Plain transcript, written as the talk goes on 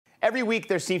Every week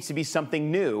there seems to be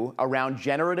something new around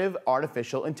generative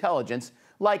artificial intelligence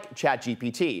like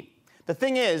ChatGPT. The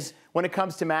thing is, when it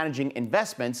comes to managing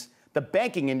investments, the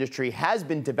banking industry has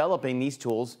been developing these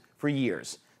tools for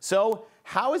years. So,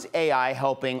 how is AI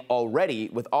helping already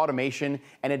with automation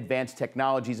and advanced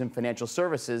technologies in financial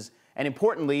services? And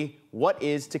importantly, what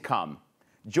is to come?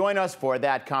 Join us for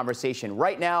that conversation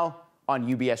right now on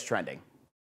UBS Trending.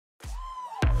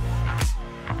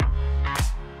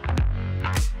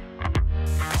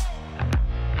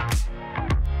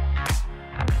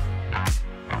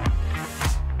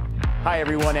 Hi,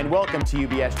 everyone, and welcome to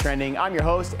UBS Trending. I'm your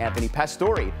host, Anthony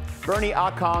Pastore. Bernie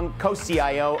Akong,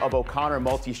 co-CIO of O'Connor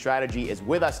Multi-Strategy, is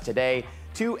with us today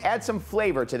to add some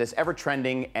flavor to this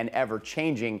ever-trending and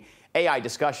ever-changing AI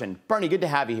discussion. Bernie, good to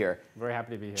have you here. Very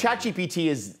happy to be here. ChatGPT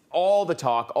is all the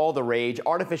talk, all the rage.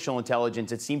 Artificial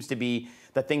intelligence, it seems to be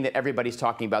the thing that everybody's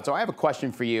talking about. So I have a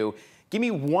question for you. Give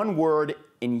me one word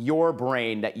in your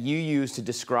brain that you use to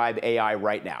describe AI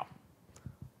right now.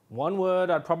 One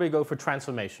word, I'd probably go for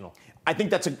transformational. I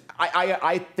think that's something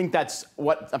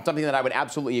that I would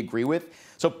absolutely agree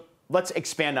with. So let's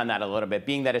expand on that a little bit,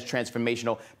 being that it's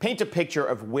transformational. Paint a picture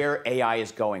of where AI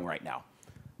is going right now.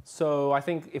 So I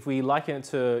think if we liken it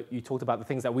to, you talked about the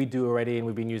things that we do already and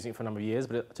we've been using it for a number of years,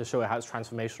 but to show how it's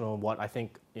transformational and what I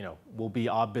think will be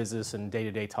our business and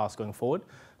day-to-day tasks going forward,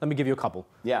 let me give you a couple.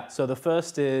 Yeah. So the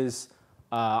first is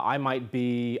I might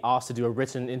be asked to do a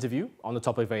written interview on the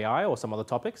topic of AI or some other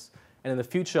topics. And in the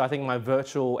future, I think my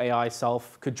virtual AI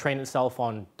self could train itself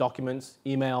on documents,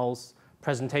 emails,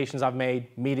 presentations I've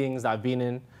made, meetings that I've been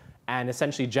in, and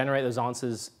essentially generate those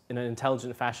answers in an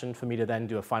intelligent fashion for me to then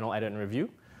do a final edit and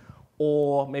review.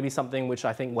 Or maybe something which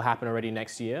I think will happen already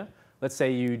next year. Let's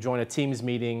say you join a Teams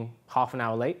meeting half an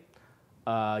hour late.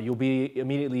 You'll be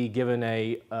immediately given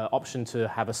an option to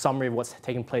have a summary of what's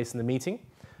taken place in the meeting.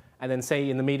 And then say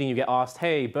in the meeting you get asked,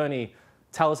 hey, Bernie,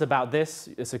 tell us about this.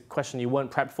 It's a question you weren't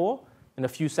prepped for. In a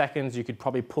few seconds, you could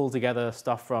probably pull together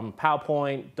stuff from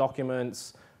PowerPoint,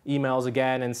 documents, emails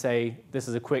again, and say, this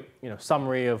is a quick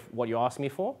summary of what you asked me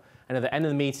for. And at the end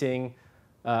of the meeting,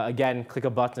 again, click a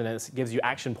button, and it gives you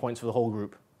action points for the whole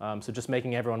group. So just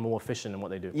making everyone more efficient in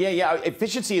what they do. Yeah.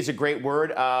 Efficiency is a great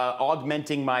word.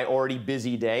 Augmenting my already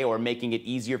busy day or making it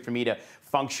easier for me to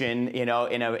function, in a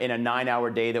 9-hour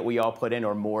day that we all put in,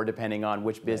 or more, depending on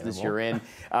which business you're in,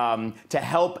 to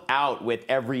help out with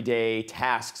everyday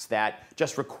tasks that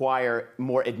just require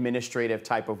more administrative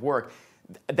type of work.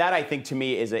 That, I think, to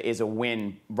me, is a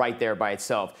win right there by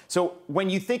itself. So when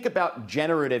you think about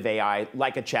generative AI,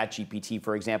 like a ChatGPT,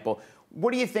 for example,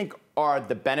 what do you think are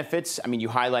the benefits? I mean, you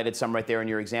highlighted some right there in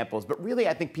your examples, but really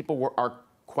I think people are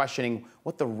questioning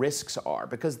what the risks are,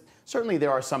 because certainly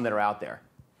there are some that are out there.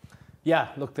 Yeah,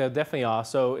 look, there definitely are.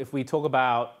 So if we talk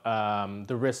about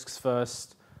the risks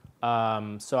first, so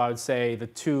I would say the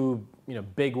two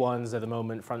big ones at the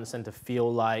moment, front and center,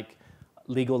 feel like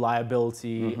legal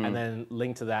liability and then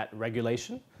linked to that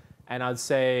regulation. And I'd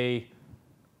say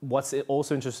what's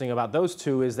also interesting about those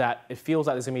two is that it feels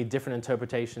like there's going to be different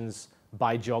interpretations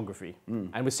by geography.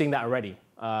 And we're seeing that already.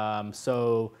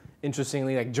 So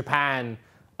interestingly, like Japan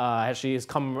actually has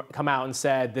come out and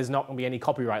said there's not going to be any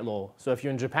copyright law. So if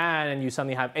you're in Japan and you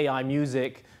suddenly have AI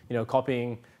music,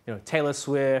 copying Taylor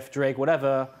Swift, Drake,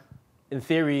 whatever, in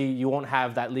theory, you won't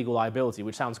have that legal liability,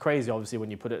 which sounds crazy, obviously,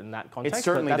 when you put it in that context. It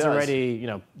certainly but that's does.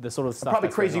 Already, the sort of stuff. Probably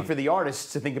crazy for the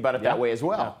artists to think about it that way as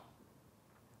well. Yeah.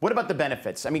 What about the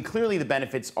benefits? I mean, clearly the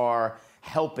benefits are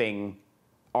helping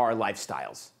our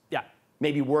lifestyles. Yeah.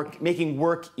 Maybe making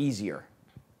work easier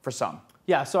for some.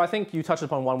 Yeah, so I think you touched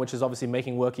upon one, which is obviously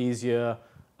making work easier,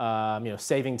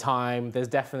 saving time. There's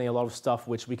definitely a lot of stuff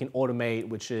which we can automate,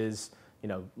 which is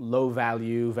low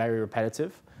value, very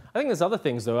repetitive. I think there's other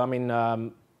things, though. I mean,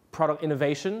 product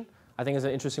innovation, I think, is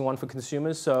an interesting one for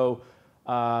consumers. So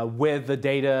with the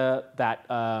data that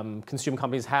consumer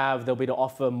companies have, they'll be able to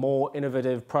offer more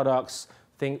innovative products,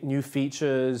 new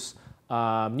features,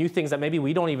 new things that maybe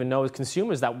we don't even know as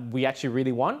consumers that we actually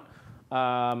really want.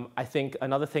 I think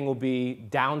another thing will be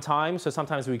downtime. So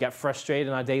sometimes we get frustrated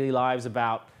in our daily lives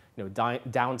about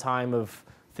downtime of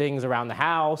things around the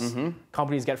house.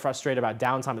 Companies get frustrated about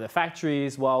downtime at their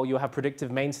factories. Well, you'll have predictive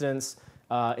maintenance,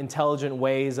 intelligent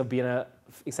ways of being able to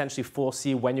essentially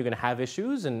foresee when you're going to have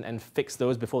issues and fix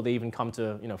those before they even come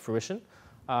to fruition.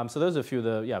 So those are a few of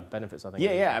the benefits, I think.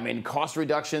 Yeah. I mean, cost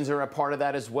reductions are a part of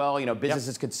that as well. You know,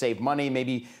 businesses could save money,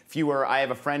 maybe fewer. I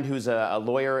have a friend who's a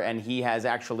lawyer, and he has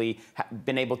actually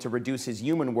been able to reduce his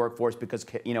human workforce because,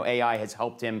 you know, AI has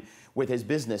helped him with his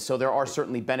business. So there are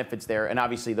certainly benefits there. And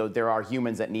obviously, though, there are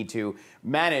humans that need to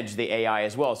manage the AI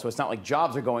as well. So it's not like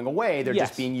jobs are going away. They're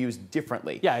just being used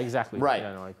differently. Yeah, exactly. Right.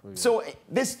 Yeah, no, I agree. So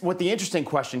what the interesting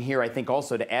question here, I think,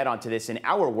 also to add on to this, in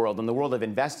our world, in the world of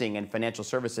investing and financial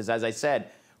services, as I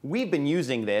said, we've been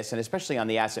using this, and especially on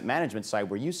the asset management side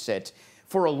where you sit,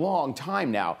 for a long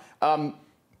time now.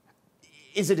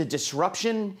 Is it a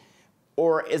disruption,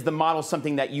 or is the model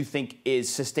something that you think is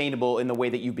sustainable in the way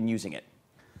that you've been using it?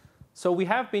 So we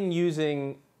have been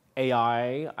using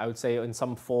AI, I would say, in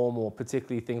some form, or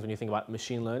particularly things when you think about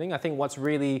machine learning. I think what's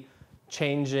really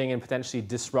changing and potentially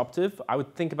disruptive, I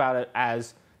would think about it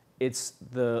as it's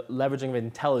the leveraging of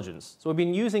intelligence. So we've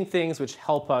been using things which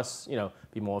help us, you know,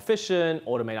 be more efficient,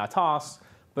 automate our tasks,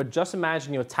 but just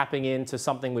imagine you're tapping into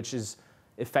something which is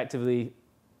effectively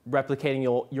replicating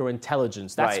your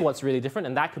intelligence. That's what's really different,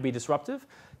 and that could be disruptive.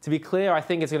 To be clear, I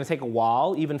think it's going to take a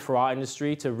while, even for our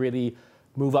industry, to really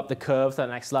move up the curve to the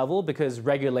next level, because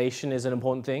regulation is an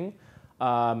important thing. You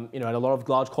know, and a lot of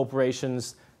large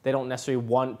corporations, they don't necessarily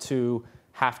want to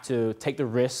have to take the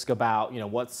risk about, you know,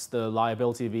 what's the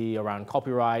liability be around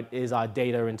copyright? Is our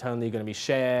data internally going to be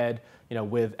shared, you know,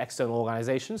 with external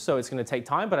organizations? So it's going to take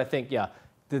time, but I think,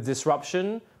 the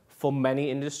disruption for many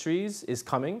industries is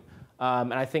coming.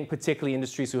 And I think particularly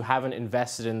industries who haven't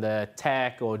invested in the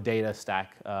tech or data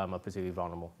stack are particularly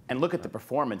vulnerable. And look at the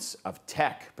performance of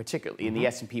tech, particularly in the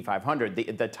S&P 500.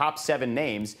 The top 7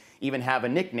 names even have a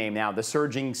nickname now, the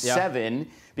Surging Seven,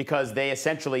 because they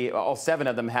essentially, all 7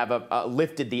 of them have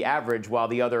lifted the average, while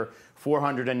the other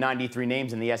 493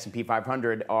 names in the S&P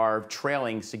 500 are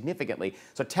trailing significantly.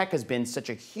 So tech has been such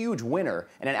a huge winner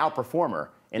and an outperformer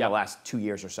in the last 2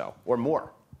 years or so, or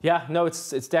more. Yeah, no,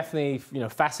 it's definitely, you know,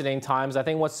 fascinating times. I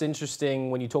think what's interesting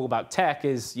when you talk about tech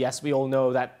is, yes, we all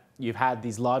know that you've had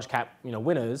these large cap, you know,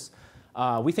 winners.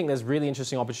 We think there's really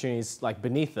interesting opportunities like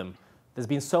beneath them. There's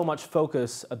been so much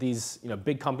focus of these, you know,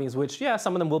 big companies, which,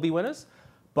 some of them will be winners,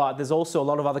 but there's also a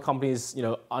lot of other companies, you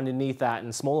know, underneath that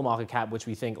and smaller market cap, which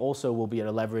we think also will be able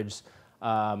to leverage,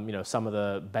 you know, some of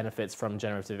the benefits from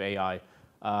generative AI.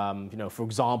 You know, for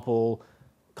example,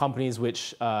 companies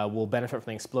which will benefit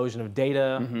from the explosion of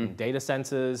data, data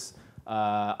centers,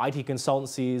 IT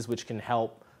consultancies, which can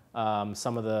help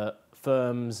some of the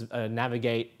firms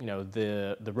navigate, you know,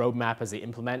 the roadmap as they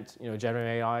implement, you know,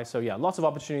 generative AI. So lots of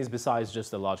opportunities besides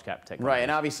just the large cap tech. Right, and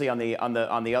obviously on the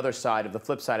other side, of the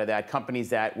flip side of that,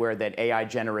 companies where that AI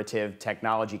generative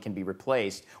technology can be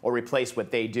replaced or replace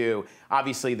what they do.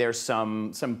 Obviously, there's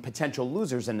some potential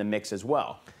losers in the mix as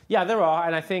well. Yeah, there are,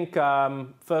 and I think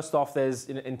first off, there's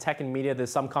in tech and media,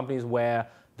 there's some companies where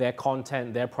their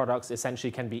content, their products essentially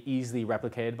can be easily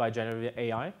replicated by generative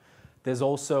AI. There's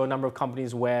also a number of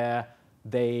companies where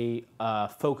they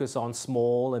focus on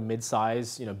small and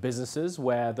mid-sized, you know, businesses,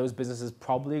 where those businesses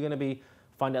probably going to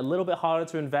find it a little bit harder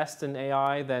to invest in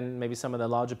AI than maybe some of their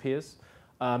larger peers.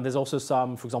 There's also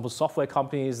some, for example, software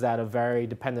companies that are very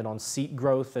dependent on seat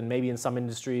growth, and maybe in some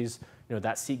industries, you know,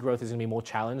 that seat growth is going to be more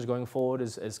challenged going forward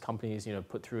as companies, you know,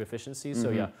 put through efficiencies.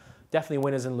 So definitely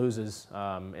winners and losers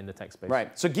in the tech space.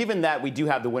 Right. So given that we do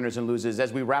have the winners and losers,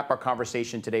 as we wrap our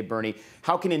conversation today, Bernie,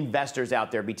 how can investors out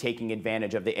there be taking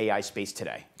advantage of the AI space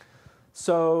today?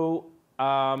 So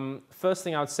first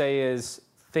thing I would say is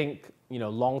think, you know,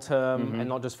 long term and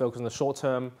not just focus on the short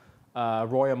term.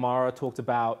 Roy Amara talked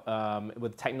about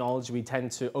with technology, we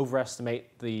tend to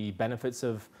overestimate the benefits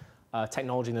of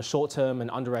technology in the short term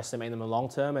and underestimate them in the long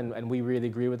term, and we really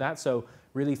agree with that. So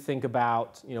really think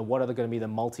about, you know, what are going to be the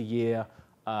multi-year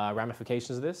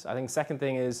ramifications of this. I think second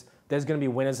thing is there's going to be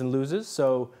winners and losers.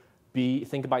 So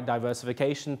think about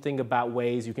diversification, think about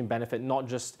ways you can benefit, not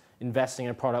just investing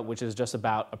in a product which is just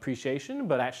about appreciation,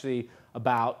 but actually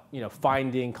about, you know,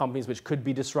 finding companies which could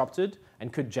be disrupted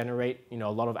and could generate, you know,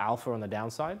 a lot of alpha on the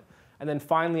downside. And then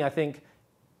finally, I think,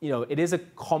 you know, it is a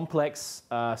complex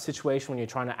situation when you're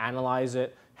trying to analyze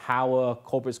it, how a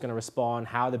corporate's going to respond,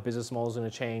 how the business model is going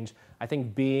to change. I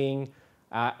think being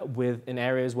in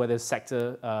areas where there's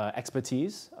sector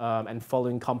expertise and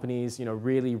following companies, you know,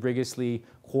 really rigorously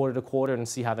quarter to quarter and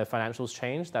see how their financials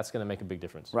change, that's going to make a big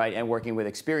difference. Right, and working with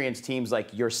experienced teams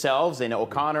like yourselves and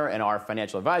O'Connor and our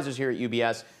financial advisors here at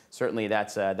UBS, certainly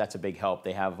that's a big help.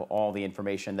 They have all the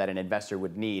information that an investor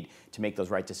would need to make those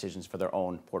right decisions for their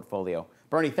own portfolio.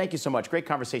 Bernie, thank you so much. Great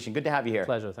conversation. Good to have you here.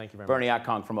 Pleasure. Thank you very much. Bernie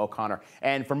Akong from O'Connor.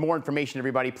 And for more information,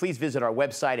 everybody, please visit our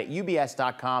website at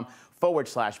ubs.com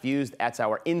UBS.com/views. That's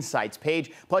our insights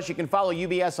page. Plus, you can follow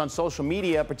UBS on social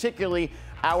media, particularly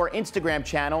our Instagram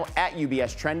channel at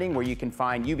UBS Trending, where you can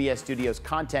find UBS Studios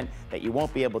content that you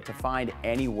won't be able to find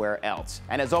anywhere else.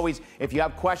 And as always, if you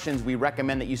have questions, we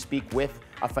recommend that you speak with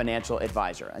a financial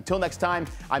advisor. Until next time,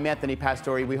 I'm Anthony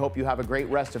Pastore. We hope you have a great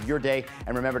rest of your day,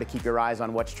 and remember to keep your eyes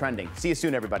on what's trending. See you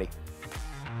soon, everybody.